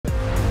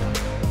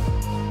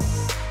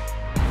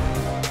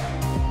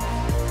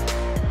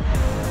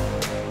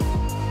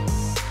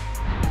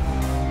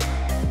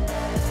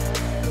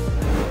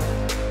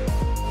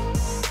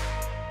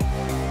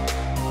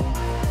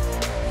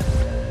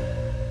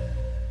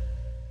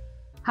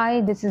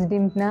Hi, this is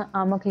Dimpna.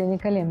 I'm a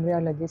clinical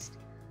embryologist.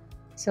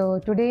 So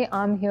today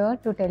I'm here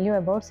to tell you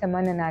about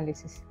semen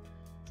analysis.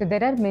 So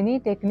there are many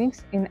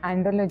techniques in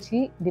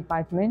andrology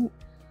department.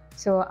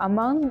 So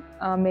among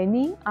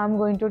many, I'm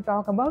going to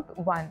talk about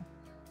one.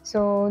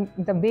 So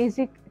the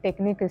basic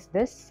technique is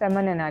this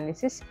semen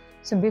analysis.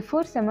 So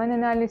before semen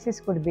analysis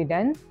could be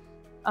done,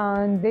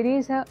 there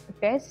is a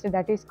test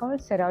that is called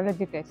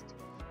serology test.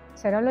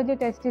 Serology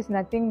test is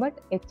nothing but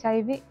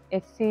HIV,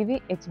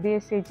 HCV,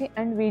 HBsAg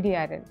and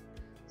VDRL.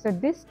 So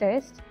this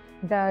test,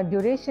 the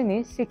duration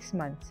is 6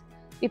 months.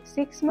 If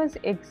 6 months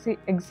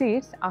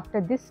exceeds after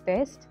this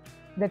test,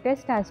 the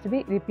test has to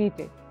be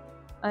repeated.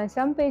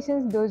 Some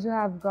patients, those who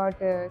have got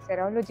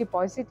serology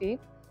positive,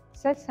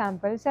 such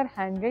samples are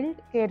handled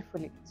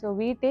carefully. So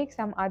we take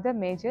some other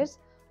measures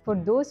for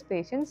those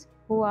patients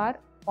who are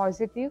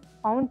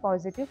found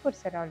positive for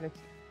serology.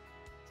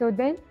 So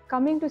then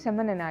coming to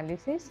semen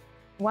analysis,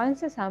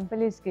 once a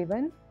sample is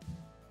given,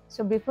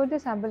 so before the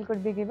sample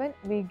could be given,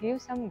 we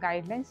give some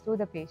guidelines to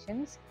the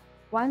patients.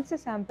 Once a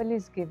sample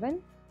is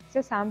given,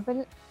 there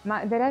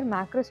are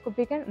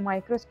macroscopic and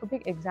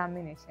microscopic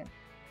examination.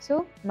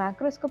 So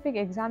macroscopic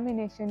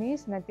examination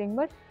is nothing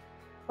but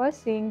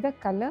first seeing the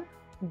color,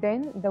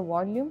 then the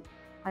volume,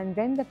 and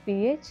then the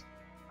pH,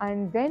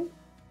 and then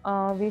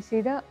we see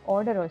the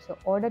order also.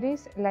 Order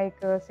is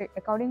like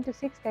according to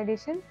 6th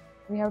edition,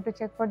 we have to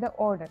check for the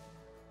order.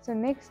 So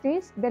next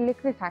is the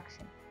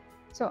liquefaction.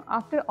 So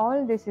after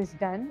all this is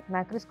done,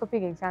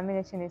 macroscopic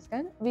examination is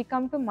done, we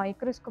come to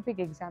microscopic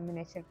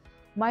examination.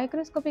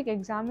 Microscopic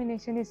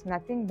examination is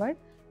nothing but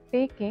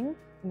taking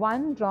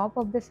one drop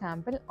of the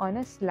sample on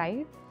a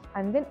slide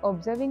and then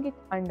observing it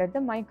under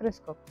the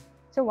microscope.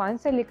 So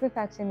once the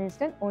liquefaction is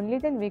done, only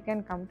then we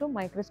can come to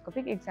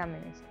microscopic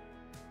examination.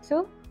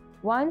 So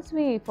once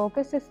we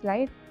focus the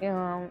slide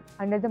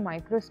under the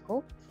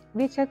microscope,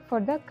 we check for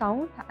the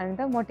count and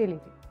the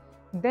motility.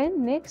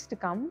 Then next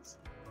comes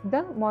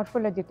the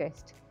morphology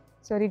test.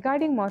 So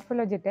regarding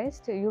morphology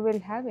test, you will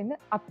have in the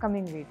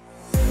upcoming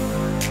video.